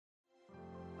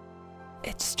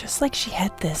it's just like she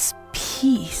had this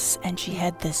peace and she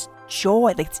had this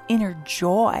joy, like this inner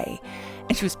joy.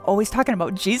 And she was always talking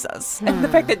about Jesus and the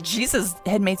fact that Jesus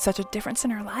had made such a difference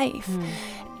in her life.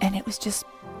 And it was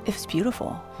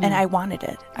beautiful. And I wanted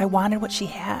it. I wanted what she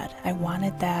had. I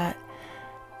wanted that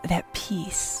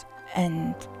peace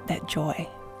and that joy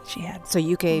she had. So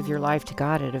you gave your life to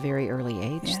God at a very early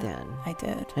age then. I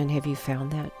did. And have you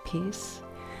found that peace?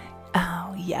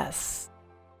 Oh, yes.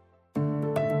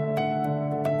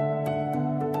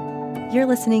 You're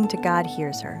listening to God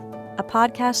Hears Her, a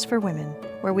podcast for women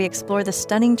where we explore the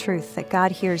stunning truth that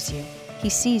God hears you, He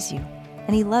sees you,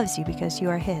 and He loves you because you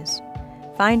are His.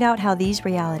 Find out how these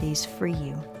realities free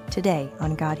you today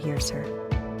on God Hears Her.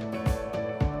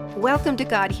 Welcome to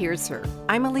God Hears Her.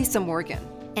 I'm Elisa Morgan.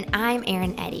 And I'm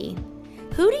Erin Eddy.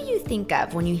 Who do you think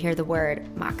of when you hear the word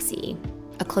Moxie?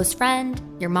 A close friend,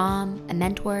 your mom, a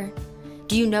mentor?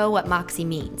 Do you know what Moxie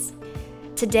means?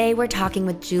 Today we're talking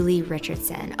with Julie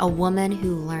Richardson, a woman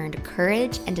who learned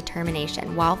courage and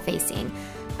determination while facing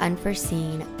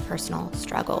unforeseen personal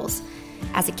struggles.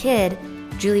 As a kid,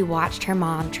 Julie watched her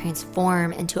mom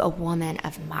transform into a woman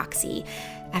of Moxie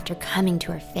after coming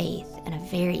to her faith in a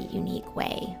very unique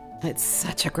way. It's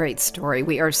such a great story.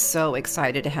 We are so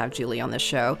excited to have Julie on the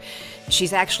show.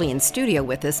 She's actually in studio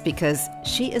with us because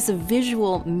she is a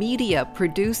visual media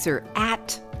producer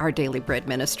at Our Daily Bread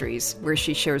Ministries, where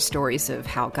she shares stories of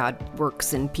how God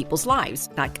works in people's lives,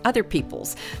 not other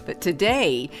people's. But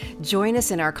today, join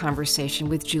us in our conversation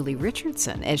with Julie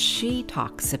Richardson as she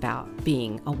talks about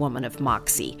being a woman of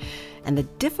Moxie and the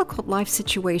difficult life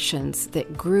situations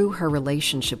that grew her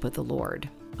relationship with the Lord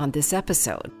on this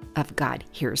episode of God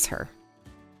Hears Her.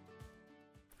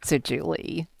 So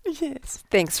Julie, Yes.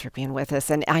 thanks for being with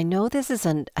us. And I know this is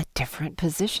a different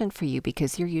position for you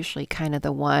because you're usually kind of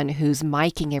the one who's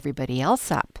miking everybody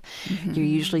else up. You're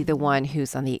usually the one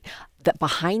who's on the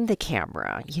behind the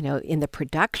camera, in the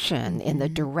production, in the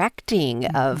directing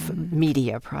of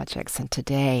media projects. And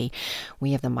today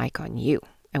we have the mic on you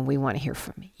and we want to hear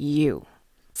from you.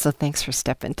 So thanks for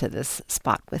stepping to this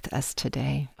spot with us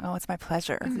today. Oh, it's my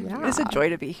pleasure. Yeah. It's a joy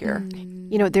to be here.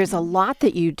 There's a lot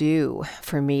that you do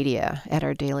for media at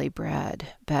Our Daily Bread,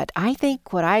 but I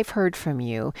think what I've heard from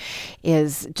you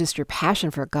is just your passion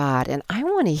for God, and I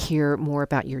want to hear more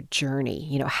about your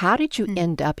journey. How did you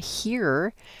end up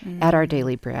here at Our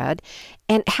Daily Bread,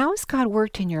 and how has God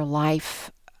worked in your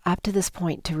life up to this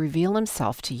point to reveal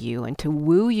Himself to you and to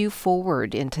woo you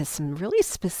forward into some really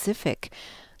specific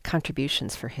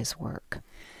contributions for His work?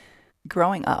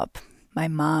 Growing up, my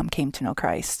mom came to know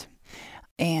Christ,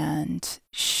 and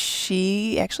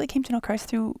she actually came to know Christ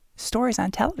through stories on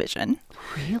television.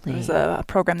 Really? It was a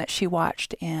program that she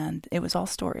watched, and it was all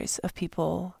stories of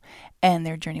people and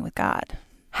their journey with God.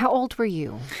 How old were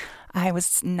you? I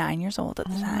was 9 years old at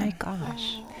the time. Oh my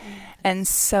gosh. And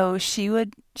so she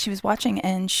was watching,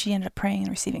 and she ended up praying and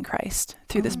receiving Christ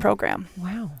through this program.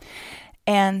 Wow.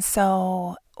 And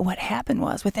so what happened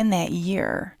was, within that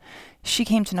year, she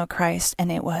came to know Christ,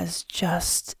 and it was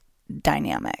just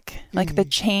dynamic. Like the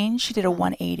change, she did a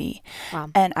 180. Wow.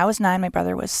 And I was 9, my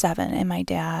brother was 7, and my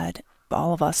dad,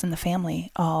 all of us in the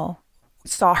family, all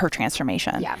saw her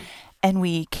transformation. Yeah. And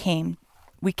we came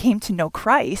to know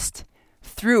Christ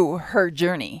through her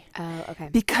journey. Oh, okay.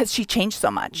 Because she changed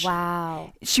so much.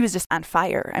 Wow. She was just on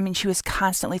fire. I mean, she was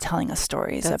constantly telling us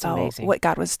stories That's about amazing. what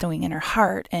God was doing in her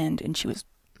heart, and she was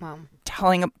Wow.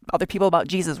 telling other people about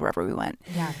Jesus wherever we went.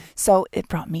 Yeah. So it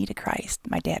brought me to Christ,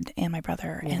 my dad and my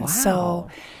brother. And Wow. so,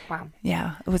 Wow.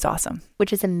 yeah, it was awesome.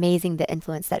 Which is amazing, the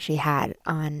influence that she had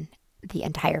on the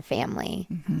entire family.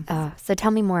 So tell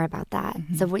me more about that.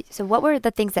 So what were the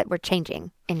things that were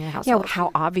changing in your Yeah, household? how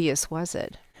obvious was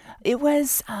it? It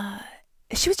was,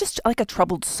 she was just like a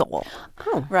troubled soul,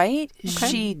 Oh, right? Okay.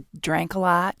 She drank a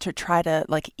lot to try to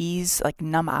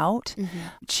numb out.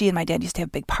 She and my dad used to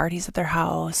have big parties at their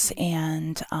house,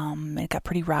 and it got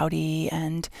pretty rowdy,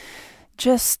 and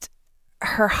just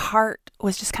her heart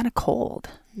was just kind of cold,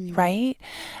 right?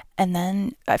 And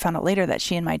then I found out later that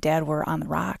she and my dad were on the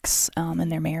rocks in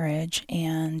their marriage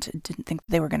and didn't think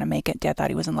they were going to make it. Dad thought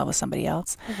he was in love with somebody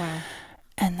else. Oh, wow.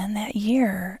 And then that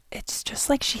year, it's just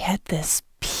like she had this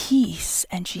peace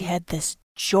and she had this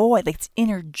joy, like this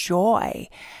inner joy.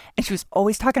 And she was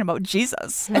always talking about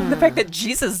Jesus and the fact that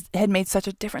Jesus had made such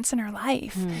a difference in her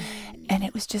life. And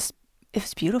it was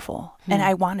beautiful. And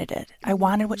I wanted it. I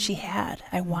wanted what she had.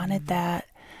 I wanted that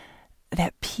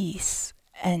peace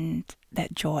and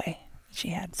that joy she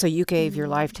had. so you gave your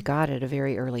life to God at a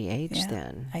very early age Yeah,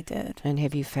 then. I did. And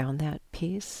have you found that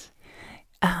peace?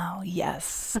 Oh,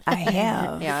 yes, I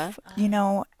have. Yeah. You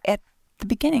know, at the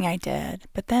beginning I did.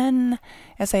 But then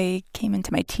as I came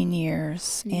into my teen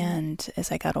years and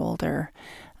as I got older,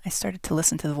 I started to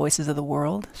listen to the voices of the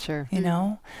world. Sure. You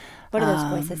know? What do those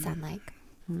voices sound like?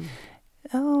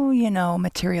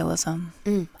 Materialism,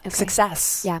 Okay.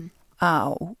 success. Yeah.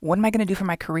 What am I going to do for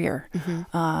my career?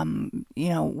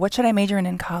 What should I major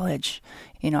in college?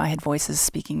 I had voices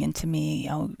speaking into me,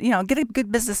 get a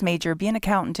good business major, be an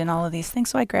accountant, and all of these things.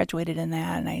 So I graduated in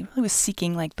that, and I really was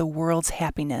seeking like the world's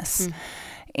happiness.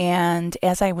 And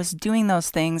as I was doing those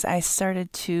things, I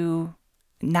started to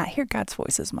not hear God's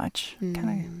voice as much.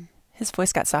 His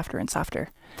voice got softer and softer.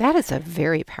 That is a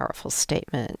very powerful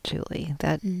statement, Julie.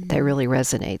 That really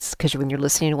resonates, because when you're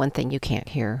listening to one thing, you can't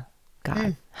hear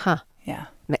God. Yeah.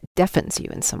 It deafens you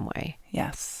in some way.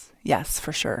 Yes,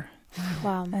 for sure.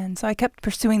 Wow. And so I kept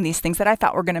pursuing these things that I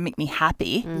thought were going to make me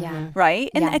happy. Yeah.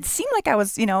 Right? And Yeah. it seemed like I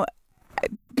was,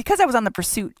 because I was on the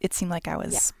pursuit, it seemed like I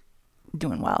was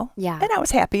doing well. Yeah. And I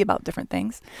was happy about different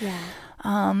things. Yeah.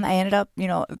 I ended up,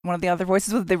 one of the other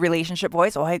voices was the relationship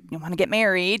voice. Oh, I want to get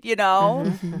married,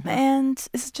 And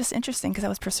it's just interesting because I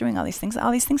was pursuing all these things.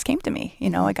 All these things came to me.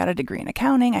 I got a degree in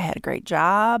accounting. I had a great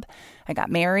job. I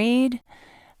got married.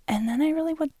 And then I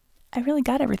really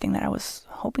got everything that I was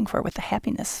hoping for with the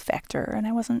happiness factor. And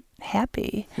I wasn't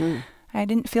happy. I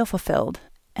didn't feel fulfilled.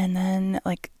 And then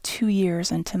 2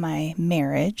 years into my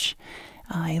marriage,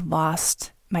 I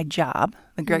lost my job,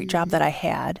 the great job that I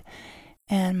had.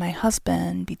 And my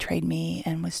husband betrayed me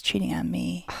and was cheating on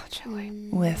me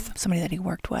with somebody that he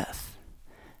worked with.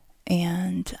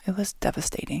 And it was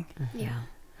devastating. Yeah.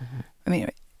 I mean,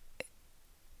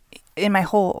 in my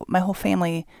whole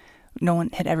family, no one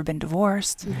had ever been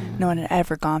divorced. No one had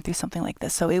ever gone through something like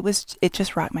this. So it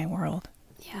just rocked my world.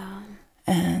 Yeah.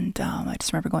 And I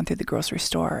just remember going through the grocery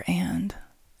store and,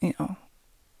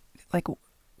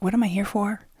 what am I here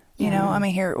for? Am I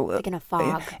here Like in a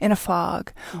fog. In a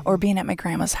fog, or being at my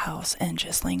grandma's house and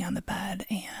just laying on the bed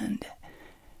and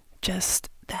just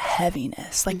the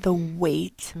heaviness, like the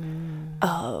weight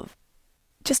of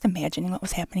just imagining what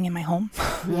was happening in my home.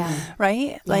 Yeah.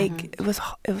 Right? Like it was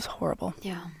horrible.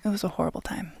 Yeah. It was a horrible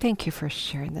time. Thank you for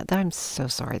sharing that. I'm so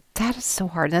sorry. That is so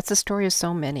hard. That's the story of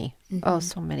so many. Oh,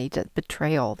 so many. That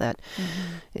betrayal, that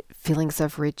feelings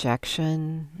of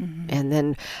rejection. And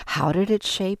then how did it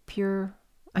shape your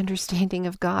understanding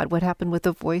of God? What happened with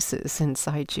the voices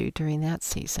inside you during that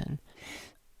season?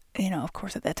 Of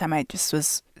course, at that time, I just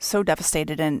was so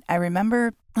devastated. And I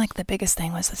remember, the biggest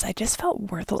thing was this: I just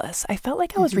felt worthless. I felt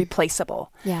like I was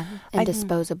replaceable. Yeah. And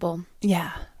disposable.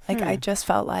 Yeah. I just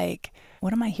felt like,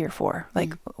 what am I here for?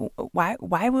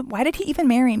 Why did he even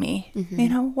marry me?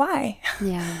 Why?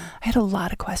 Yeah. I had a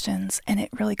lot of questions, and it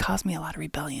really caused me a lot of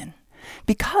rebellion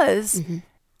because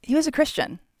he was a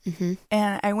Christian.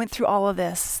 And I went through all of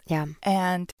this. Yeah.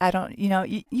 And I don't,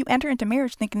 you enter into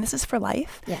marriage thinking this is for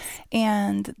life. Yes.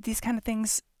 And these kind of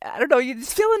things, I don't know, you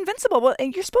just feel invincible. Well,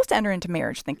 you're supposed to enter into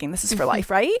marriage thinking this is for life,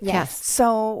 right? Yes.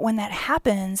 So when that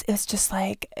happens, it's just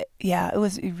like, it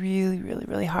was really, really,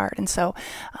 really hard. And so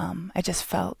I just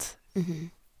felt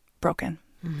broken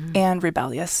and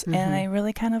rebellious. And I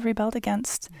really kind of rebelled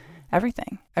against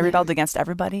everything. I rebelled against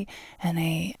everybody. And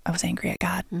I was angry at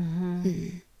God.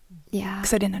 Yeah.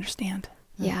 Because I didn't understand.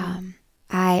 Yeah.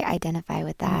 I identify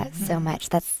with that so much.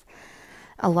 That's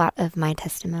a lot of my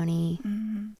testimony.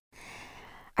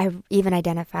 I even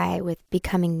identify with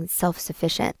becoming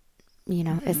self-sufficient.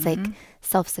 It's like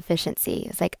self-sufficiency.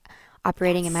 It's like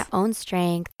operating in my own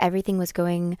strength. Everything was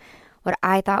going what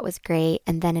I thought was great.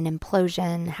 And then an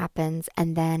implosion happens.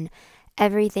 And then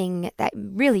everything that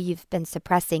really you've been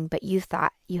suppressing, but you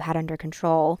thought you had under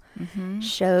control,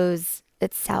 shows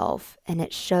itself, and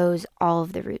it shows all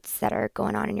of the roots that are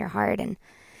going on in your heart. And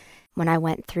when I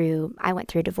went through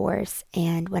divorce,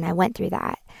 and when I went through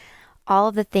that, all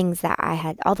of the things that I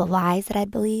had, all the lies that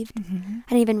I'd believed, I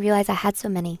didn't even realize I had so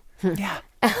many. Yeah.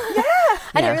 I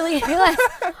didn't really realize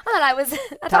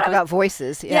Talk about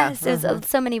voices. Yeah. Yes, there's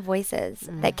so many voices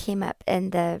that came up,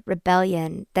 and the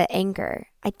rebellion, the anger.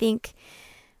 I think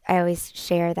I always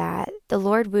share that the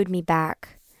Lord wooed me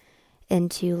back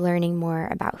into learning more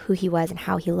about who he was and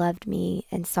how he loved me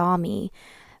and saw me.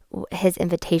 His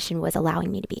invitation was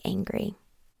allowing me to be angry.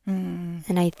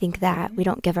 And I think that we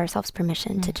don't give ourselves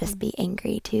permission to just be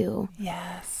angry too.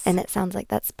 Yes. And it sounds like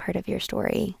that's part of your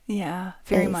story. Yeah,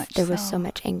 very much. There was so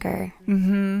much anger.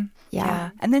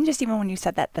 Yeah. And then just even when you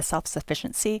said that, the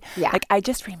self-sufficiency, I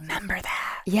just remember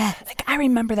that. Yeah. I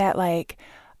remember that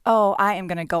oh, I am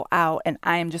going to go out and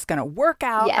I am just going to work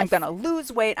out. Yes. I'm going to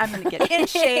lose weight. I'm going to get in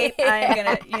shape. I'm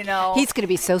going to, He's going to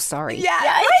be so sorry. Yeah,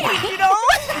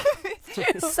 right,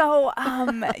 So,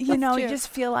 you know, you just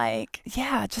feel like,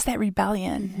 just that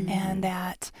rebellion and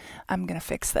that I'm going to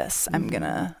fix this. I'm going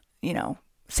to, you know,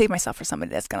 save myself for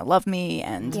somebody that's going to love me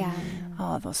and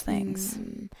all of those things.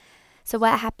 So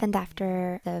what happened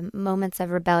after the moments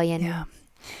of rebellion? Yeah.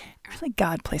 Really,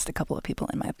 God placed a couple of people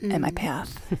in my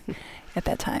path at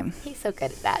that time. He's so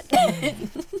good at that.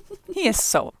 He is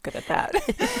so good at that.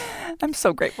 I'm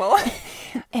so grateful.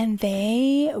 And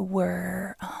they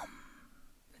were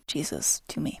Jesus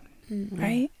to me,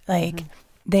 right? Like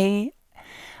they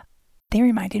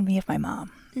reminded me of my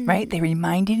mom, right? They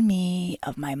reminded me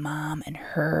of my mom and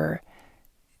her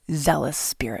zealous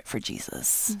spirit for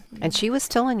Jesus. And she was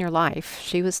still in your life.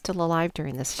 She was still alive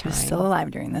during this time. She was still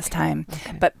alive during this time.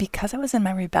 Okay. But because I was in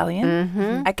my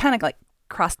rebellion, I kind of like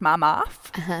crossed mom off.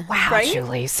 Wow, right?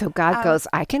 Julie. So God goes,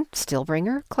 I can still bring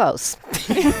her close.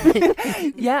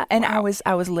 Yeah. And I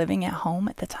was living at home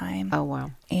at the time. Oh,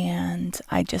 wow. And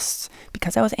I just,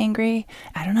 because I was angry,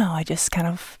 I don't know, I just kind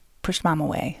of pushed mom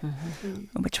away,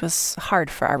 which was hard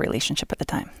for our relationship at the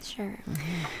time. Sure.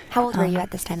 How old were you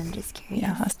at this time? I'm just curious.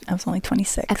 Yeah, I was only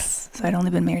 26, so I'd only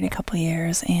been married a couple of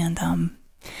years. And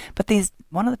but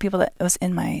one of the people that was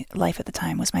in my life at the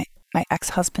time was my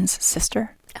ex-husband's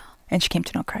sister, and she came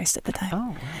to know Christ at the time. Oh,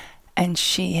 wow. And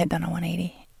she had done a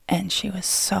 180, and she was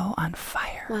so on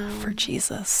fire for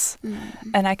Jesus.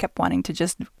 And I kept wanting to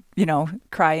just, you know,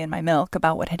 cry in my milk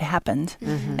about what had happened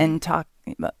and talk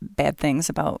bad things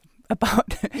about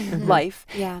life.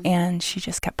 Yeah. And she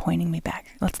just kept pointing me back.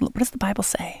 What does the Bible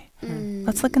say?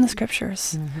 Let's look in the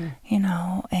scriptures, you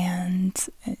know. And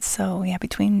so,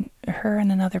 between her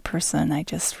and another person, I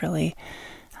just really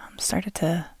started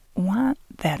to want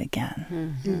that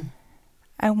again.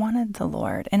 I wanted the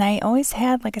Lord. And I always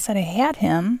had, like I said, I had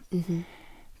him,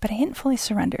 but I hadn't fully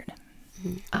surrendered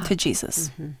to Jesus.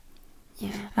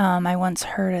 Yeah. I once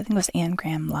heard, I think it was Anne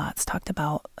Graham Lotz talked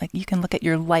about, like, you can look at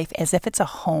your life as if it's a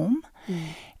home,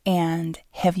 and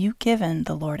have you given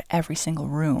the Lord every single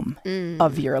room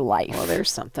of your life? Well,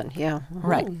 there's something,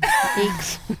 right.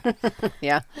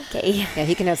 Yeah. Okay. Yeah,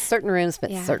 he can have certain rooms,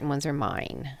 but certain ones are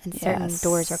mine. And certain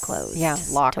doors are closed. Yeah,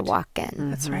 locked. To walk in.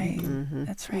 That's right.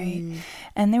 That's right.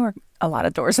 And there were a lot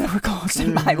of doors that were closed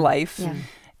in my life,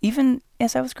 even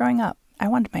as I was growing up. I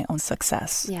wanted my own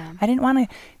success. Yeah. I didn't want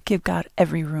to give God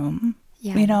every room.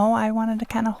 Yeah. You know, I wanted to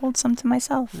kind of hold some to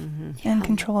myself and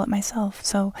control it myself.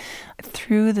 So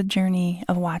through the journey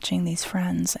of watching these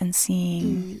friends and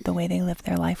seeing the way they lived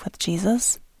their life with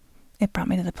Jesus, it brought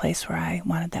me to the place where I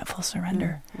wanted that full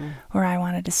surrender, where I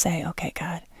wanted to say, okay,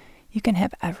 God, you can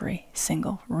have every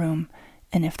single room.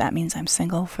 And if that means I'm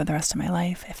single for the rest of my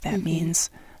life, if that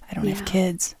means I don't have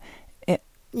kids,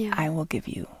 I will give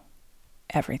you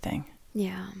everything.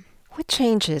 Yeah. What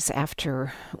changes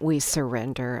after we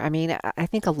surrender? I mean, I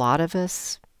think a lot of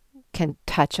us can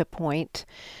touch a point,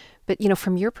 but, you know,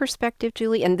 from your perspective,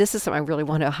 Julie, and this is something I really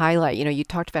want to highlight, you know, you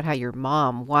talked about how your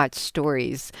mom watched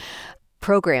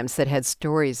programs that had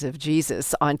stories of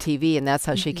Jesus on TV, and that's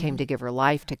how she came to give her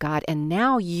life to God. And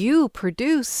now you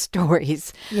produce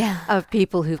stories of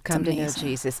people who've come to know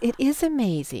Jesus. It is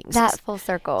amazing. That full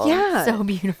circle. Yeah. So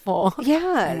beautiful.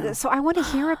 Yeah. So I want to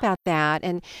hear about that.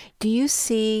 And do you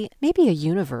see maybe a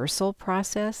universal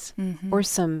process or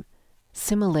some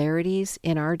similarities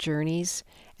in our journeys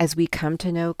as we come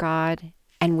to know God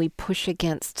and we push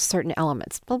against certain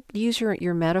elements? Well, use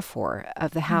your metaphor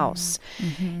of the house,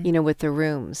 you know, with the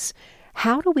rooms.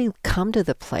 How do we come to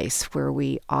the place where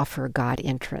we offer God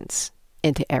entrance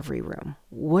into every room?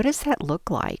 What does that look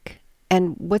like?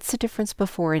 And what's the difference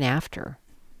before and after?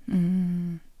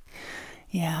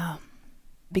 Yeah.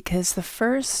 Because the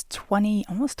first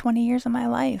almost 20 years of my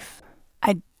life,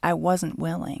 I wasn't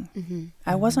willing.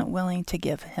 I wasn't willing to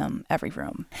give him every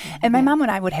room. And my mom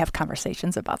and I would have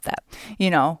conversations about that.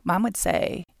 You know, mom would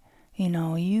say, you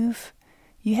know, you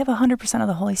have 100% of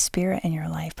the Holy Spirit in your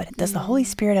life, but does the Holy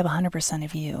Spirit have 100%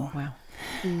 of you? Wow.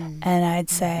 And I'd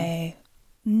say,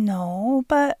 no,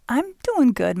 but I'm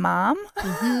doing good, Mom. You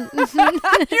know what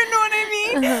I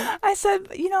mean? I said,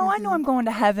 you know, I know I'm going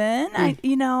to heaven,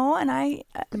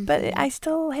 but I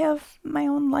still have my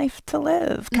own life to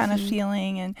live kind of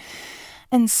feeling.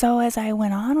 And so as I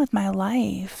went on with my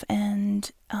life and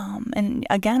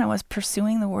again, I was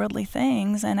pursuing the worldly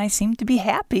things and I seemed to be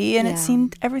happy and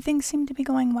everything seemed to be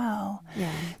going well.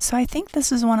 Yeah. So I think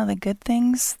this is one of the good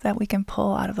things that we can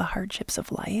pull out of the hardships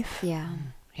of life. Yeah.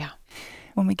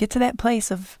 When we get to that place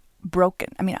of broken,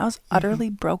 I mean, I was utterly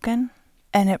broken,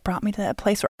 and it brought me to that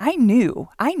place where I knew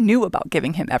about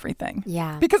giving him everything.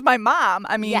 Yeah. Because my mom,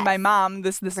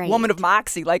 this woman of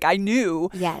Moxie, like I knew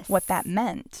what that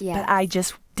meant, but I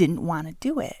just didn't want to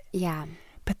do it. Yeah.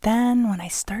 But then when I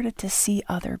started to see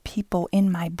other people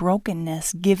in my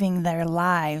brokenness giving their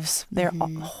lives, their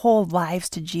whole lives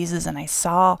to Jesus, and I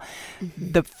saw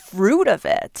the fruit of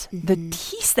it, the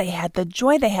peace they had, the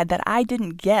joy they had that I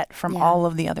didn't get from all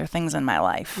of the other things in my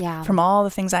life, from all the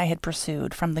things I had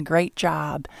pursued, from the great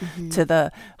job to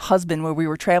the husband where we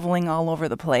were traveling all over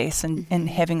the place and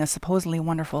having a supposedly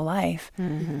wonderful life.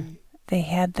 They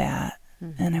had that,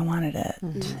 and I wanted it.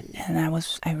 And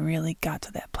I really got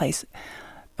to that place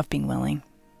of being willing.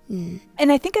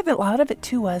 And I think a lot of it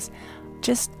too was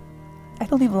just, I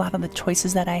believe a lot of the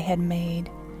choices that I had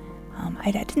made, I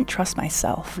didn't trust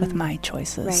myself with my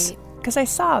choices. Because I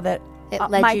saw that it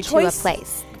led my you choice, to a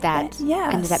place that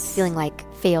ended up feeling like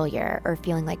failure or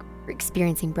feeling like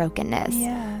experiencing brokenness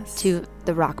to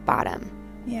the rock bottom.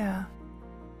 Yeah.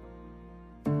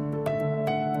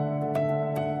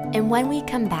 And when we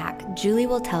come back, Julie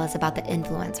will tell us about the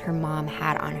influence her mom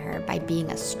had on her by being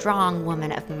a strong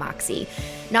woman of Moxie.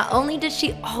 Not only did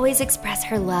she always express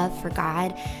her love for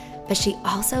God, but she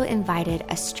also invited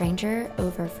a stranger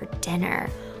over for dinner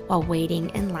while waiting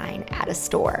in line at a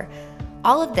store.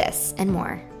 All of this and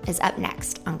more is up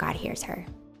next on God Hears Her.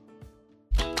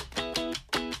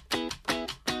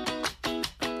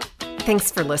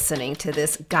 Thanks for listening to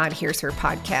this God Hears Her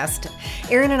podcast.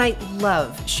 Erin and I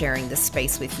love sharing this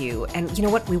space with you. And you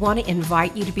know what? We want to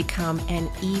invite you to become an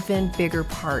even bigger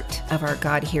part of our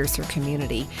God Hears Her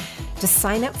community. To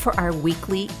sign up for our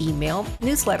weekly email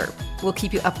newsletter. We'll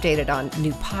keep you updated on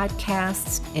new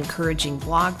podcasts, encouraging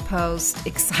blog posts,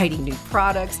 exciting new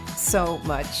products, so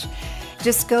much.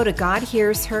 Just go to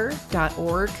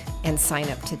godhearsher.org and sign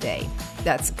up today.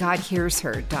 That's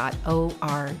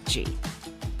godhearsher.org.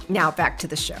 Now back to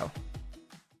the show.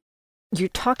 You're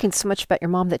talking so much about your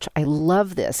mom that I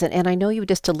love this. And I know you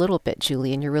just a little bit,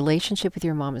 Julie, and your relationship with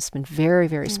your mom has been very,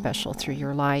 very special through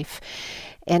your life.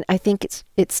 And I think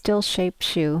it still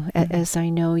shapes you as I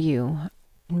know you.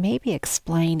 Maybe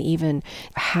explain even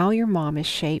how your mom has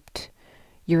shaped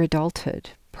your adulthood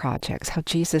projects, how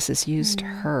Jesus has used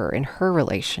her and her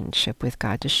relationship with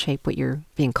God to shape what you're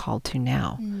being called to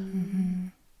now.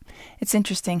 It's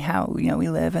interesting how, we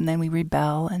live and then we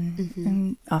rebel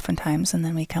and oftentimes, and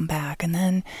then we come back. And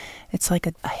then it's like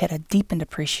I had a deepened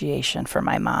appreciation for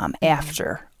my mom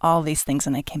after all these things,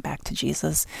 and I came back to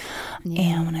Jesus.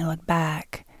 And when I look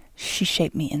back, she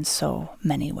shaped me in so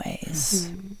many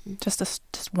ways.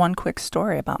 Just one quick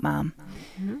story about Mom.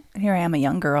 Here I am, a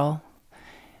young girl.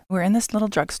 We're in this little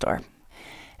drugstore,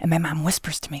 and my mom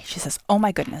whispers to me, she says, "Oh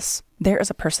my goodness, there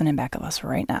is a person in back of us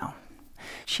right now."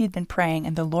 She had been praying,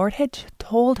 and the Lord had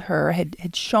told her,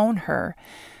 had shown her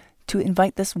to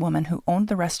invite this woman who owned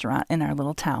the restaurant in our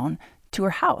little town to her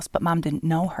house. But Mom didn't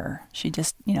know her. She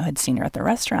just, had seen her at the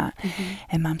restaurant.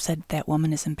 And Mom said, "That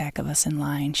woman is in back of us in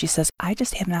line." She says, "I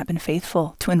just have not been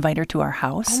faithful to invite her to our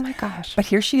house. Oh my gosh. But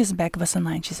here she is in back of us in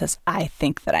line." She says, "I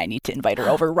think that I need to invite her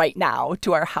over right now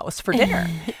to our house for dinner."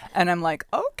 And I'm like,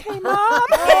 "Okay, Mom."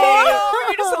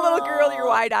 You're just a little girl. You're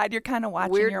wide-eyed. You're kind of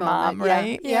watching Weird your moment. mom,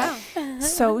 right? Yeah.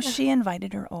 So she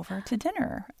invited her over to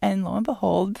dinner. And lo and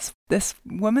behold, this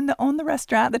woman that owned the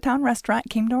restaurant, the town restaurant,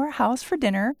 came to our house for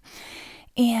dinner.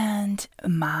 And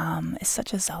Mom is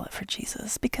such a zealot for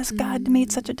Jesus because God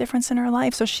made such a difference in her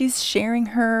life. So she's sharing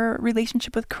her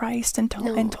relationship with Christ and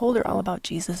told her all about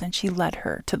Jesus. And she led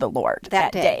her to the Lord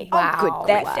that day. Wow. Oh, good.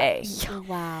 That day.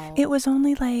 Wow. It was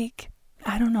only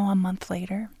a month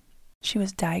later, she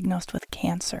was diagnosed with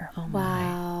cancer.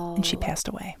 Wow. And she passed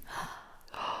away.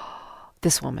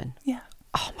 This woman. Yeah.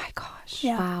 Oh my gosh.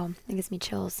 Yeah. Wow. It gives me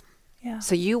chills. Yeah.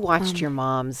 So you watched your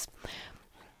mom's,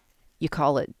 you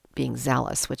call it being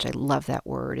zealous, which I love that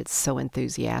word. It's so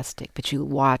enthusiastic. But you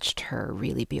watched her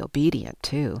really be obedient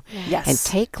too. Yes. And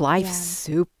take life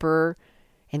super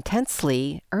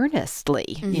intensely,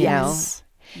 earnestly, you know. Yes.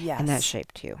 And that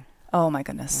shaped you. Oh my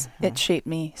goodness. It shaped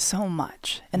me so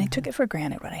much. And I took it for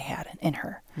granted what I had in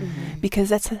her. Because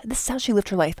this is how she lived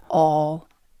her life all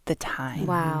the time.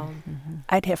 Wow.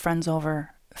 I'd have friends over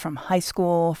from high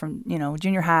school, from,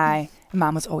 junior high. And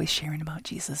Mom was always sharing about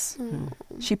Jesus.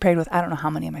 She prayed with I don't know how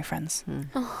many of my friends.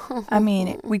 I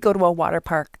mean, we go to a water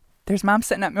park. There's Mom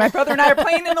sitting up. My brother and I are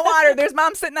playing in the water. There's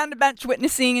Mom sitting on the bench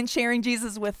witnessing and sharing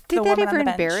Jesus with the woman on the bench. Did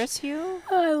that ever embarrass you?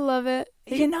 I love it.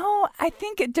 I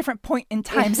think at different point in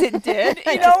times it did.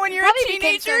 When you're a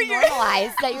teenager, you're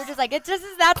normalized that you're just like,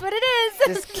 that's what it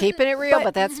is. Just keeping it real,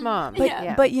 but that's Mom. But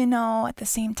at the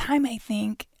same time, I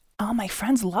think all my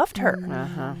friends loved her.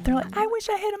 They're like, "I wish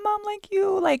I had a mom like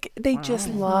you." Like they just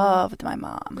loved my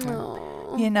mom.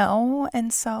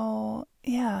 And so,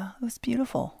 it was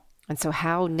beautiful. And so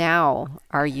how now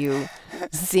are you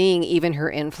seeing even her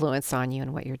influence on you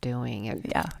and what you're doing? And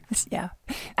Yeah.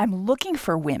 I'm looking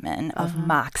for women of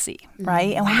moxie,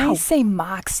 right? And when I say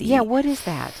moxie, yeah, what is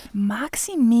that?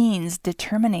 moxie means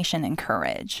determination and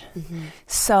courage.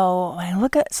 So when I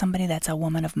look at somebody that's a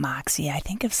woman of moxie, I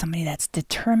think of somebody that's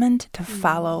determined to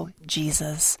follow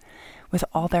Jesus with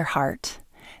all their heart,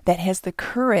 that has the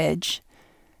courage,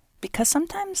 because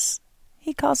sometimes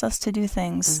he calls us to do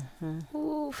things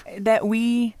that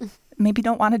we maybe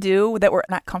don't want to do, that we're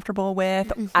not comfortable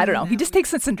with. I don't know. He just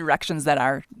takes us in directions that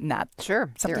are not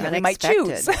something that we might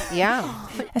choose. Yeah.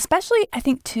 Especially, I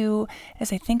think, too,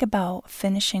 as I think about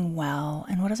finishing well,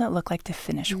 and what does it look like to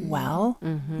finish well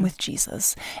with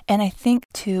Jesus? And I think,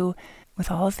 too, with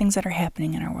all the things that are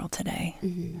happening in our world today,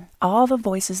 all the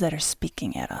voices that are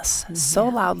speaking at us so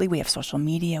loudly. We have social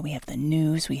media, we have the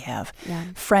news, we have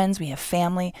friends, we have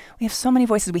family, we have so many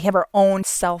voices. We have our own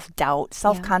self-doubt,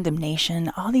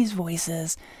 self-condemnation, all these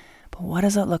voices. But what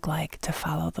does it look like to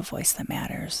follow the voice that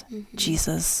matters?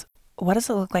 Jesus. What does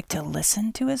it look like to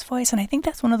listen to his voice? And I think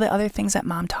that's one of the other things that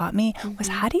Mom taught me was,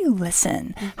 how do you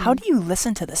listen? How do you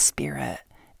listen to the Spirit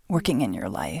working in your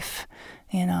life?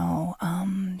 You know,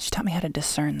 she taught me how to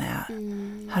discern that,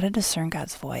 how to discern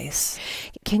God's voice.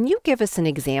 Can you give us an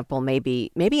example,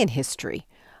 maybe in history?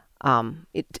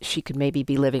 She could maybe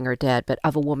be living or dead, but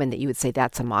of a woman that you would say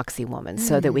that's a moxie woman,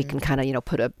 so that we can kind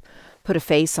of, put a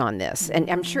face on this. And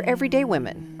I'm sure everyday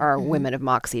women are women of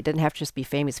moxie. It doesn't have to just be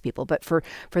famous people, but for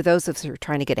those of us who are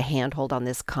trying to get a handhold on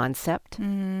this concept.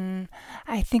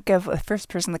 I think of the first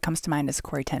person that comes to mind is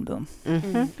Corrie ten Boom.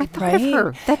 I thought of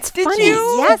her. That's Did funny. you?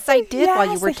 Yes, I did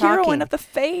while you were the heroine talking. of the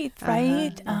faith,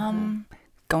 right?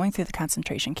 Going through the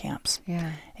concentration camps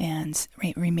and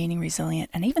remaining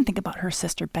resilient. And I even think about her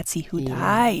sister Betsy, who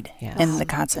died in the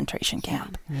concentration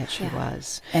camp. Yes, she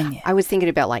was. And I was thinking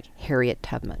about like Harriet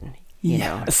Tubman.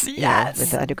 Yes. With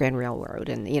the Underground Railroad.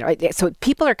 And, so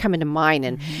people are coming to mind,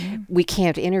 and we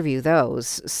can't interview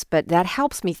those, but that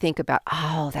helps me think about,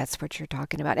 that's what you're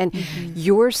talking about. And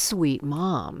your sweet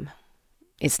mom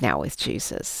is now with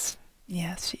Jesus.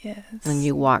 Yes, she is. And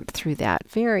you walked through that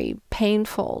very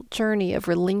painful journey of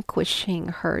relinquishing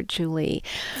her, Julie.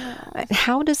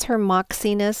 How does her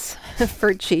moxiness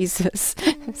for Jesus,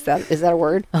 is that a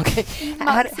word? Okay.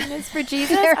 Moxiness for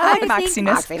Jesus?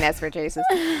 Moxiness for Jesus.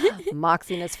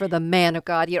 Moxiness for the man of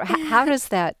God. How does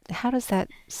that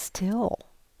still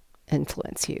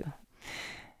influence you?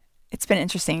 It's been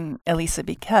interesting, Elisa,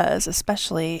 because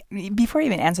especially before I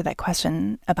even answer that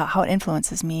question about how it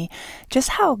influences me, just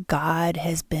how God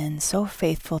has been so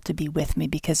faithful to be with me,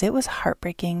 because it was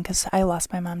heartbreaking because I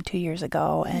lost my mom 2 years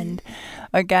ago. And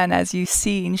again, as you've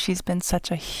seen, she's been such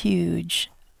a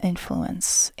huge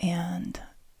influence. And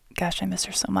gosh, I miss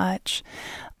her so much.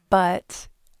 But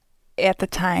at the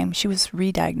time, she was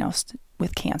re-diagnosed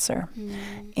with cancer.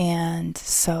 And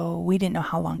so we didn't know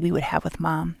how long we would have with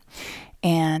Mom.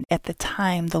 And at the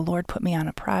time, the Lord put me on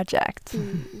a project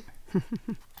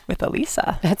with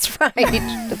Elisa. That's right.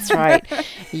 That's right.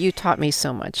 You taught me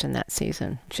so much in that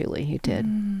season, Julie. You did,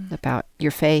 about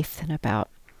your faith and about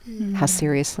how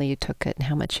seriously you took it and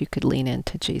how much you could lean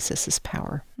into Jesus's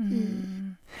power.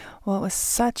 Well, it was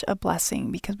such a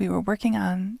blessing because we were working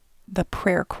on the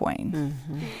prayer coin.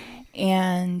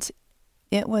 And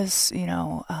it was,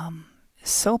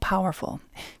 so powerful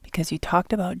because you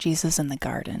talked about Jesus in the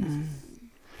garden.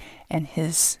 And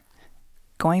his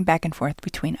going back and forth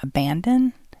between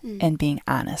abandon and being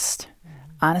honest.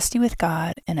 Honesty with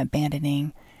God and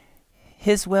abandoning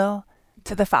his will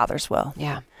to the Father's will.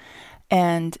 Yeah.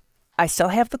 And I still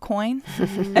have the coin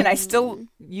and I still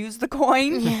use the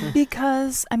coin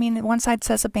because, one side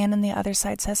says abandon, the other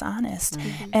side says honest.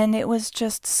 And it was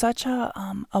just such a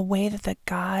way that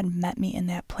God met me in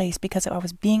that place because I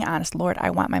was being honest. Lord, I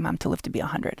want my mom to live to be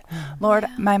 100. Lord,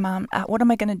 my mom, what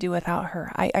am I going to do without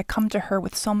her? I come to her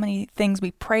with so many things.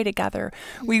 We pray together.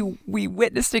 We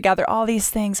witness together, all these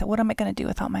things. What am I going to do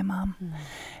without my mom?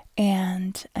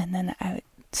 And then I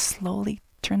slowly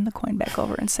turn the coin back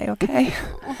over and say, okay,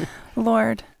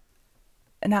 Lord,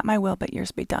 not my will, but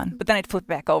yours be done. But then I'd flip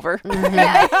back over.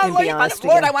 And be honest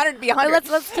Lord, again. I wanted to be 100.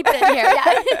 Let's keep it in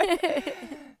here. Yeah.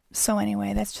 So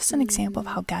anyway, that's just an example of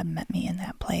how God met me in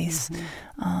that place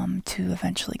to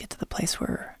eventually get to the place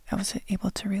where I was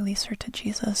able to release her to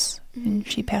Jesus. And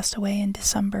she passed away in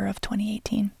December of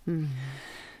 2018.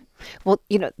 Well,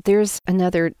 there's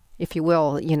another, if you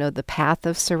will, the path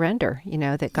of surrender,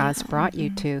 that God's brought you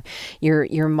to.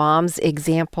 Your mom's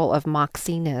example of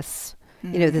moxiness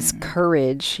You know, this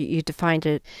courage, you defined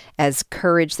it as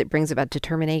courage that brings about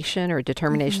determination, or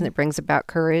determination that brings about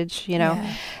courage, you know.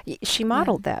 She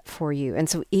modeled that for you. And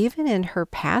so even in her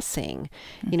passing,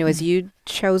 you know, as you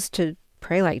chose to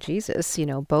pray like Jesus, you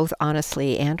know, both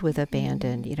honestly and with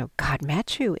abandon, you know, God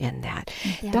met you in that.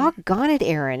 Doggone it,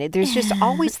 Erin. There's just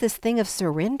always this thing of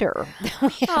surrender.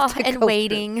 And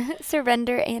waiting.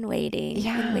 Surrender and waiting.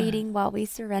 And waiting while we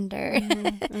surrender.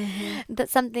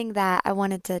 That's something that I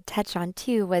wanted to touch on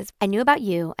too was I knew about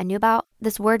you. I knew about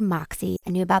this word moxie. I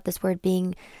knew about this word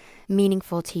being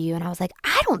meaningful to you. And I was like,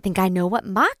 I don't think I know what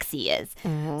moxie is.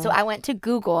 So I went to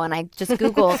Google and I just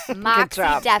Googled moxie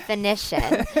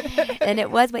definition. And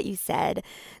it was what you said,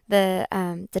 the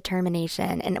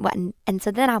determination. And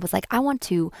so then I was like, I want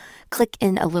to click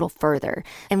in a little further.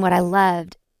 And what I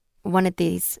loved, one of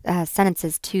these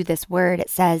sentences to this word, it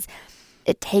says,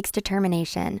 it takes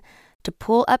determination to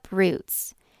pull up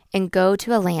roots and go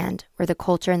to a land where the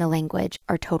culture and the language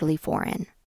are totally foreign.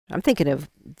 I'm thinking of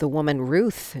the woman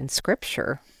Ruth in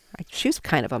Scripture. She was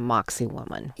kind of a moxie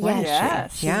woman.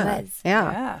 Yes. She was.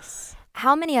 Yes.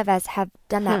 How many of us have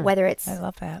done that, whether it's I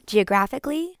love that.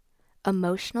 geographically,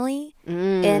 emotionally,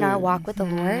 in our walk with the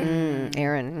Lord?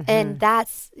 Erin. And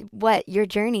that's what your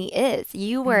journey is.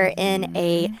 You were in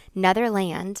another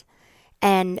land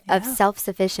and of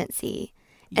self-sufficiency.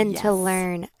 And to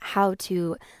learn how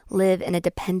to live in a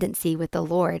dependency with the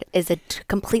Lord is a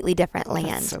completely different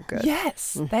land. That's so good.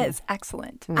 Yes, that is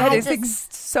excellent. That is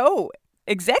so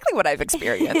exactly what I've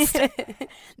experienced.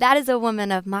 That is a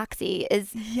woman of moxie,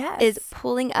 is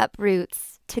pulling up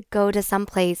roots to go to some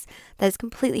place that is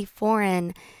completely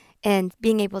foreign and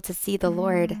being able to see the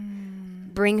Lord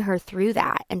bring her through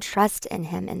that and trust in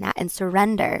him in that and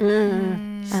surrender.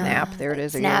 Snap, there it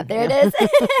is again. Snap, there it is.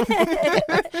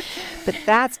 But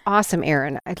that's awesome,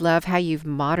 Erin. I love how you've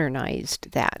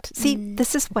modernized that. See,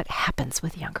 this is what happens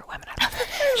with younger women. I love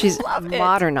it. She's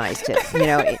modernized it, you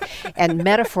know, and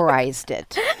metaphorized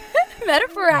it.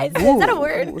 Metaphorized. Is that a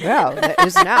word? Yeah, that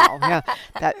is now. Yeah,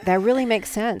 that really makes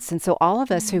sense. And so all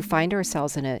of us who find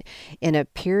ourselves in a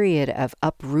period of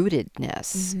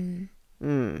uprootedness,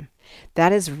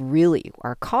 that is really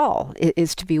our call,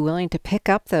 is to be willing to pick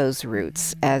up those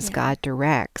roots as God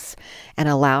directs and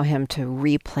allow him to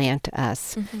replant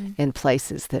us in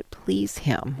places that please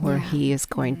him, where he is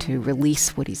going to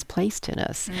release what he's placed in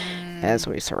us as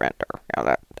we surrender. You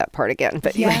know, that part again.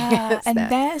 But and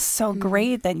that is so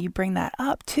great that you bring that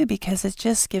up too, because it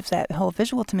just gives that whole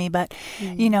visual to me. But,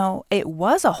 you know, it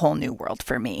was a whole new world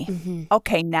for me.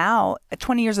 Okay, now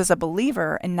 20 years as a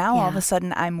believer, and now all of a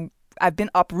sudden I've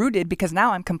been uprooted because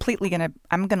now I'm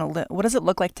gonna live. What does it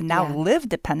look like to now live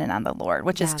dependent on the Lord,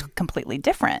 which is completely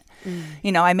different.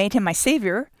 You know, I made him my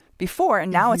savior before,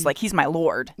 and now it's like he's my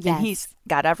Lord and he's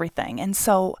got everything. And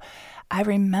so I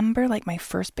remember like my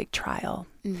first big trial,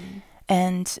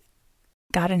 and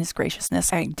God in his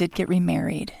graciousness, I did get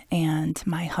remarried, and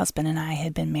my husband and I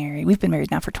had been married. We've been married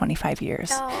now for 25 years.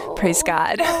 Oh, praise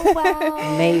God. Oh,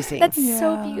 wow. Amazing. That's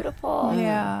so beautiful.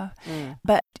 Yeah.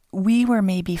 But we were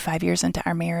maybe 5 years into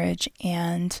our marriage,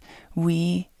 and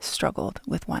we struggled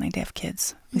with wanting to have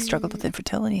kids. We struggled with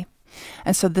infertility.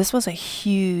 And so this was a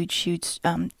huge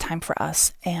time for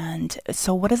us. And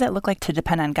so what does that look like to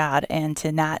depend on God and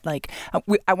to not like,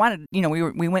 I wanted, you know,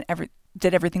 we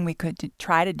did everything we could to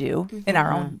try to do in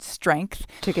our own strength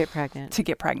to get pregnant,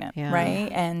 right?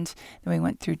 And then we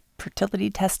went through fertility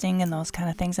testing and those kind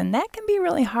of things. And that can be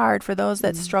really hard for those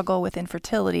that struggle with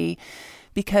infertility,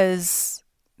 because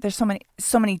there's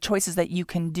so many choices that you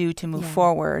can do to move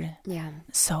forward. Yeah.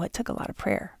 So it took a lot of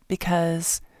prayer,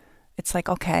 because it's like,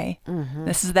 okay,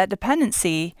 this is that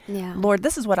dependency. Yeah. Lord,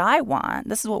 this is what I want.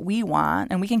 This is what we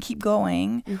want. And we can keep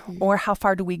going. Or how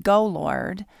far do we go,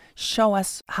 Lord? Show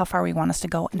us how far we want us to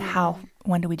go, and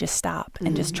when do we just stop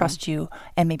and just trust you,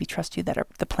 and maybe trust you that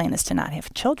the plan is to not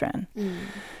have children.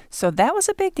 So that was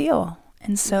a big deal.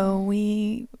 And so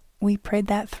we prayed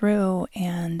that through,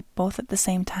 and both at the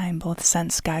same time, both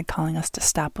sensed God calling us to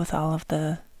stop with all of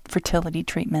the fertility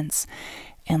treatments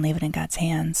and leave it in God's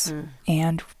hands.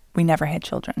 And we never had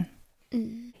children.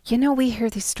 You know, we hear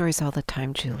these stories all the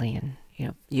time, Julian. You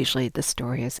know, usually the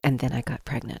story is, and then I got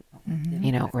pregnant,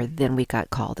 you know, or then we got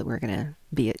called that we're going to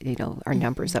be, you know, our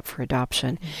numbers up for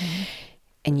adoption.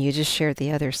 And you just shared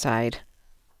the other side.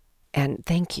 And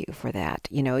thank you for that.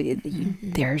 You know,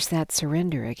 there's that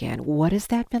surrender again. What has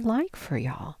that been like for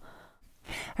y'all?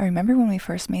 I remember when we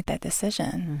first made that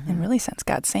decision, and really since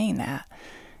God saying that,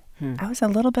 I was a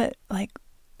little bit like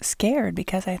scared,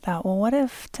 because I thought, well, what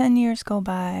if 10 years go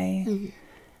by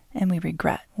and we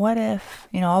regret? What if,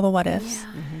 you know, all the what ifs.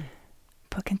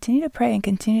 But continue to pray and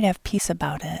continue to have peace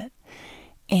about it.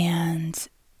 And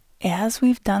as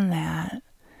we've done that,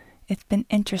 it's been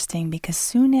interesting because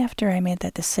soon after I made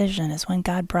that decision is when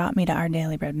God brought me to Our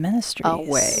Daily Bread Ministries. Oh,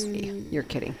 way. You're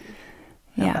kidding.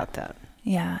 How about that?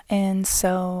 Yeah. And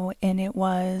it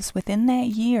was within that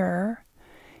year,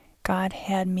 God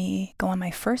had me go on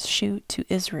my first shoot to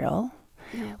Israel,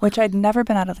 which I'd never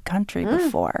been out of the country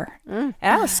before. And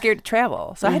I was scared to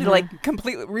travel. So I had to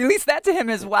completely release that to him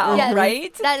as well,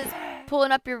 right? That is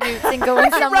pulling up your roots and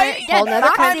going somewhere. Right? Yeah, Whole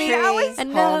nother country. I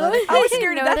was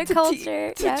scared to death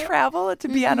culture. to travel, to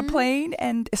be on a plane,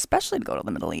 and especially to go to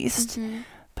the Middle East.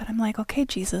 But I'm like, okay,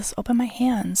 Jesus, open my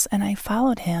hands. And I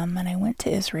followed him, and I went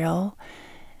to Israel.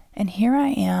 And here I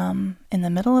am in the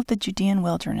middle of the Judean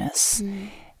wilderness.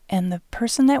 And the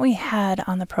person that we had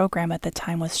on the program at the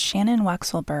time was Shannon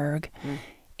Wexelberg.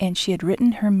 And she had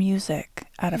written her music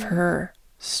out of her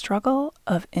struggle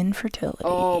of infertility.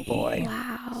 Oh, boy.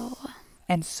 Wow.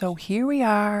 And so here we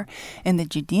are in the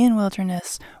Judean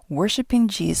wilderness, worshiping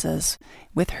Jesus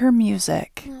with her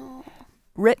music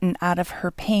written out of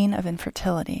her pain of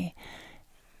infertility.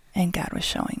 And God was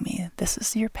showing me, this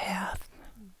is your path.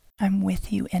 I'm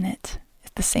with you in it.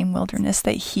 It's the same wilderness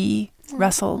that he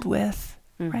wrestled with,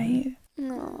 right?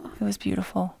 It was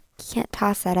beautiful. You can't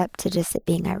toss that up to just it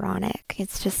being ironic.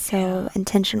 It's just so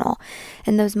intentional.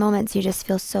 In those moments, you just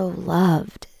feel so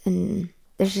loved. And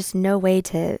there's just no way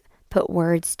to put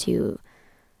words to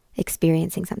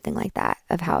experiencing something like that,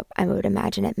 of how I would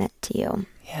imagine it meant to you.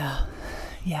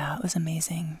 Yeah, it was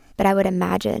amazing. But I would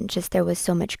imagine just there was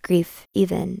so much grief,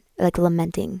 even like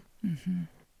lamenting.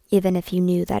 Even if you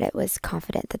knew that it was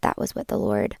confident that that was what the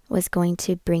Lord was going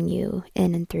to bring you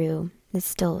in and through, there's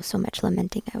still so much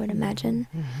lamenting, I would imagine.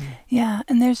 Yeah,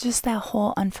 and there's just that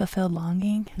whole unfulfilled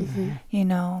longing, you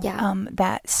know,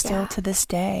 that still to this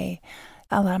day,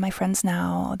 a lot of my friends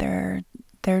now, their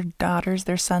daughters,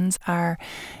 their sons are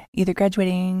either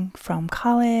graduating from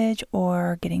college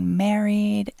or getting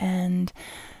married, and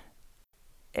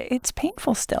it's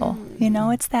painful still, you know,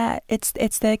 it's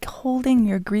like holding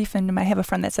your grief. And I have a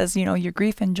friend that says, you know, your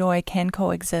grief and joy can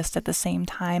coexist at the same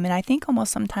time. And I think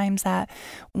almost sometimes that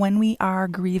when we are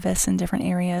grievous in different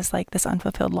areas, like this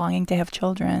unfulfilled longing to have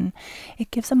children,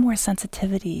 it gives a more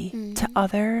sensitivity to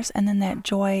others. And then that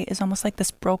joy is almost like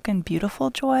this broken,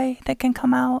 beautiful joy that can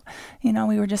come out. You know,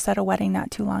 we were just at a wedding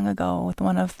not too long ago with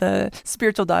one of the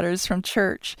spiritual daughters from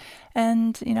church.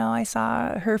 And, you know, I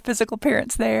saw her physical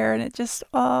parents there, and it just,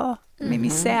 made me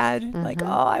sad. Like,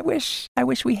 I wish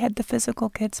we had the physical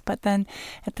kids. But then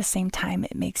at the same time,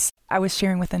 I was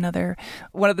sharing with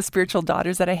one of the spiritual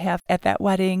daughters that I have at that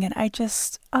wedding. And I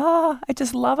just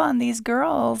love on these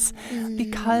girls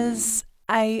because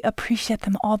I appreciate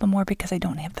them all the more because I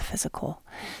don't have the physical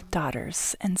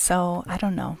daughters. And so, I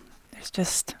don't know. There's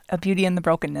just a beauty in the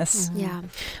brokenness. Yeah.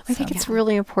 I think it's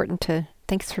really important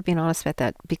thanks for being honest about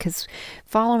that, because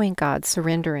following God,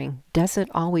 surrendering,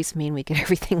 doesn't always mean we get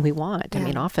everything we want. I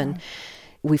mean, often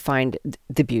we find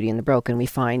the beauty in the broken. We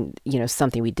find, you know,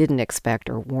 something we didn't expect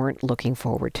or weren't looking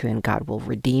forward to, and God will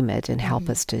redeem it and help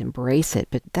us to embrace it.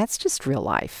 But that's just real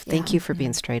life. Thank you for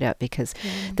being straight up, because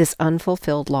this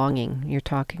unfulfilled longing you're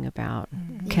talking about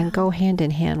can go hand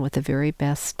in hand with the very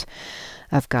best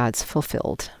of God's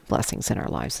fulfilled blessings in our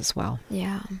lives as well.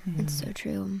 Yeah, it's so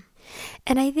true.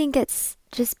 And I think it's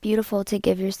just beautiful to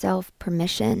give yourself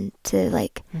permission to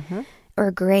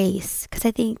or grace, because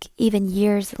I think even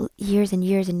years and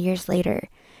years later,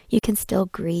 you can still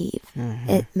grieve.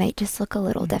 It might just look a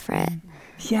little different.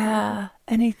 Yeah,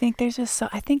 and I think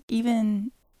I think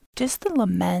even just the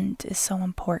lament is so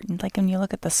important. Like when you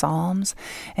look at the Psalms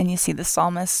and you see the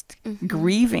psalmist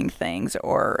grieving things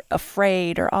or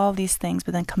afraid or all these things,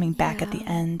 but then coming back at the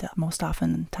end, most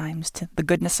often times to the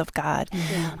goodness of God.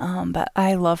 But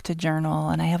I love to journal,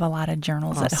 and I have a lot of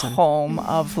journals at home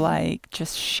of like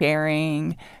just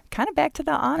sharing, kind of back to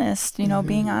the honest, you know,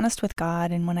 being honest with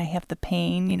God. And when I have the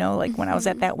pain, you know, like when I was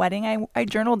at that wedding, I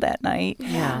journaled that night.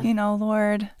 You know,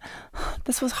 Lord,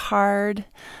 this was hard.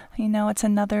 You know, it's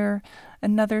another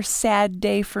sad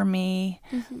day for me,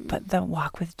 but the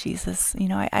walk with Jesus, you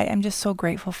know, I'm just so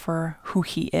grateful for who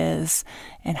he is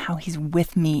and how he's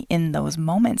with me in those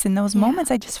moments. In those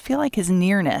moments, I just feel like his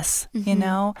nearness, you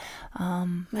know, I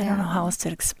don't know how else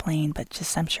to explain, but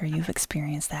just, I'm sure you've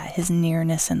experienced that, his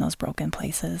nearness in those broken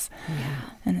places.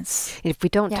 And if we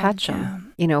don't touch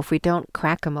him, you know, if we don't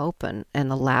crack him open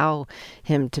and allow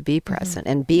him to be present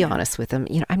and be honest with him,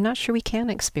 you know, I'm not sure we can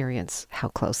experience how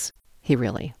close he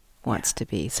really wants to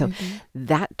be. So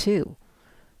that too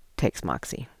takes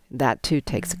moxie. That too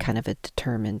takes a kind of a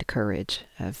determined courage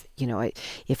of, you know,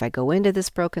 if I go into this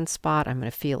broken spot, I'm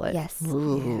going to feel it.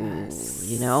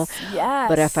 You know?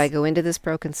 But if I go into this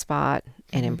broken spot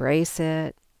and embrace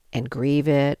it and grieve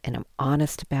it, and I'm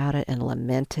honest about it and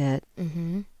lament it,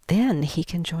 then he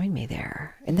can join me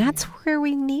there. And that's where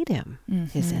we need him,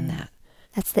 is in that.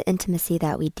 That's the intimacy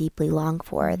that we deeply long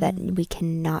for, that we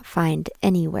cannot find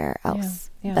anywhere else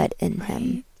but in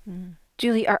him.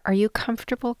 Julie, are you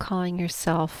comfortable calling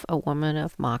yourself a woman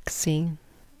of moxie?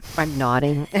 I'm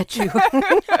nodding at you.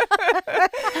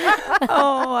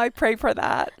 Oh, I pray for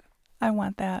that. I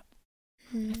want that.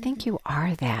 I think you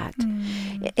are that.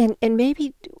 And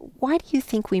maybe, why do you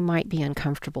think we might be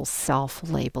uncomfortable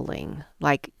self-labeling?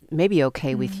 Like, maybe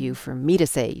okay with you for me to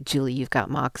say, Julie, you've got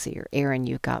moxie, or Erin,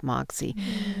 you've got moxie.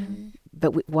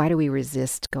 But why do we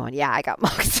resist going, yeah, I got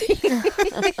moxie?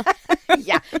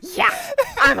 yeah,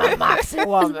 I'm a moxie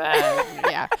woman.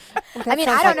 Yeah. Well, I mean,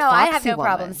 I don't know. I have no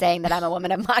problem saying that I'm a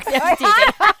woman of moxie. I'm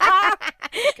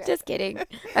teasing. Just kidding.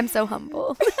 I'm so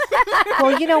humble.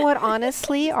 Well, you know what?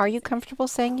 Honestly, are you comfortable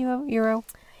saying you're a...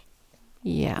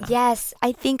 Yeah. Yes,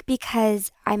 I think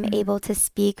because I'm able to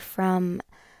speak from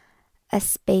a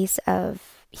space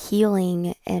of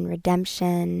healing and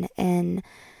redemption and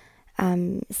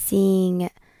seeing,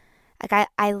 like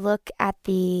I look at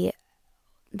the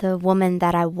woman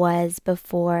that I was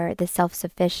before, the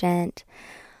self-sufficient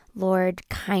Lord,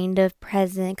 kind of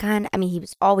present, I mean, he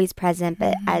was always present,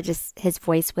 but his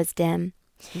voice was dim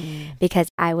because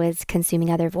I was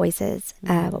consuming other voices,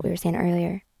 what we were saying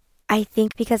earlier. I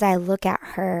think because I look at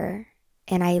her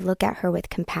and I look at her with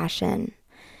compassion,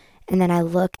 and then I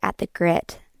look at the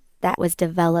grit that was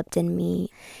developed in me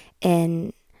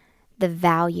and the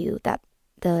value that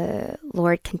the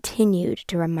Lord continued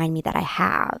to remind me that I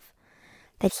have,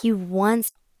 that he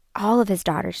wants all of his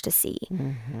daughters to see,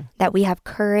 that we have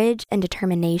courage and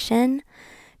determination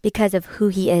because of who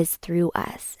he is through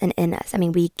us and in us. I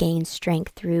mean, we gain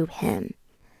strength through him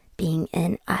being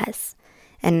in us.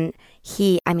 And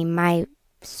my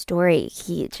story,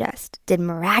 he just did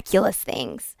miraculous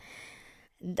things.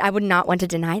 I would not want to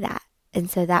deny that. And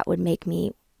so that would make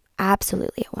me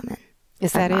absolutely a woman.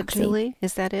 Is that it, Julie?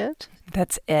 Is that it?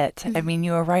 That's it. I mean,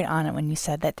 you were right on it when you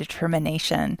said that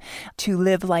determination to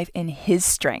live life in his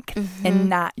strength and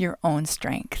not your own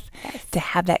strength. Yes. To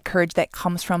have that courage that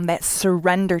comes from that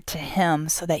surrender to him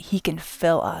so that he can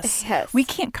fill us. Yes. We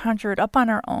can't conjure it up on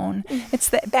our own. It's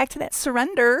that back to that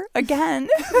surrender again.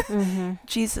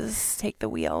 Jesus, take the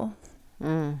wheel.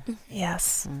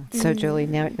 Yes. So, Julie,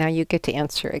 now you get to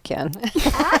answer again.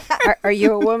 Are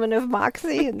you a woman of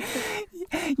moxie?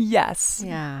 Yes.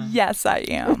 Yeah. Yes, I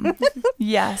am.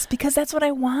 Yes, because that's what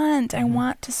I want. I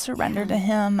want to surrender to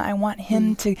him. I want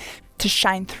him to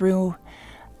shine through.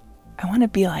 I want to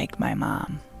be like my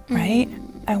mom, right?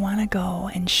 I want to go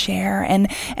and share. And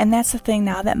that's the thing,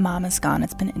 now that mom is gone,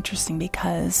 it's been interesting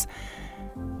because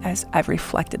as I've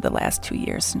reflected the last 2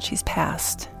 years since she's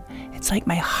passed, it's like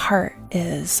my heart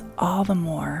is all the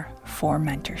more for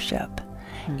mentorship.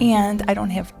 And I don't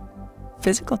have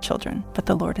physical children, but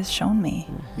the Lord has shown me.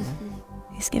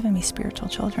 He's given me spiritual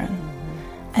children.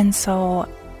 And so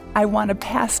I want to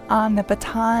pass on the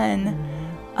baton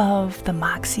of the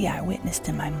moxie I witnessed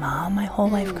in my mom my whole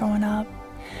life growing up,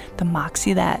 the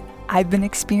moxie that I've been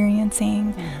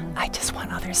experiencing. I just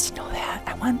want others to know that.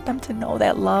 I want them to know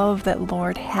that love that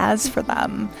Lord has for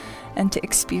them and to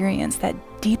experience that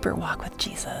deeper walk with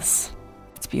Jesus.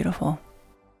 It's beautiful.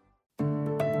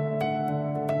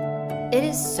 It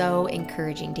is so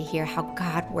encouraging to hear how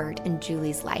God worked in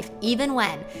Julie's life, even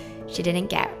when she didn't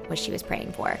get what she was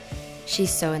praying for.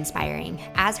 She's so inspiring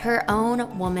as her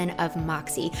own woman of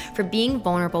moxie for being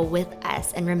vulnerable with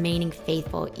us and remaining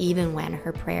faithful even when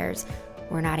her prayers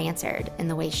were not answered in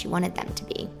the way she wanted them to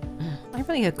be. I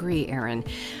really agree, Erin.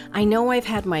 I know I've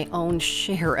had my own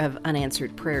share of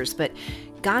unanswered prayers, but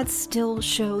God still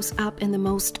shows up in the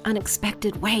most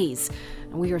unexpected ways.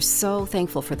 And we are so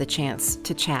thankful for the chance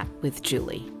to chat with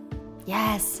Julie.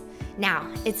 Yes. Now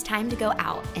it's time to go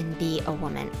out and be a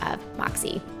woman of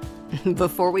moxie.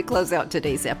 Before we close out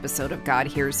today's episode of God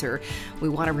Hears Her, we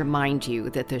want to remind you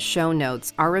that the show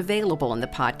notes are available in the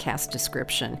podcast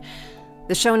description.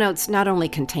 The show notes not only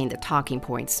contain the talking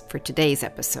points for today's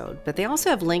episode, but they also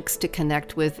have links to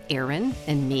connect with Erin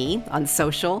and me on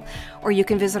social, or you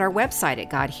can visit our website at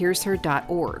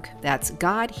godhearsher.org. That's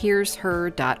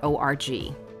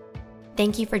godhearsher.org.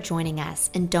 Thank you for joining us,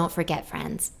 and don't forget,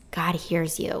 friends, God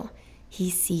hears you, he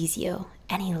sees you,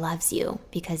 and he loves you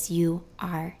because you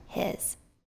are his.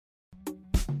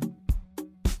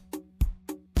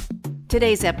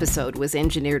 Today's episode was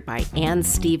engineered by Ann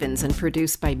Stevens and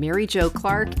produced by Mary Jo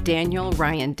Clark, Daniel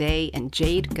Ryan Day, and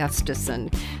Jade Gustafson.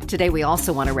 Today, we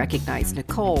also want to recognize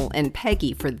Nicole and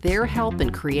Peggy for their help in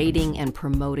creating and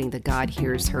promoting the God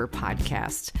Hears Her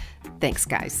podcast. Thanks,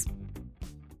 guys.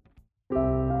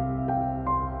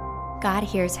 God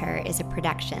Hears Her is a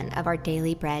production of Our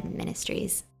Daily Bread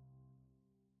Ministries.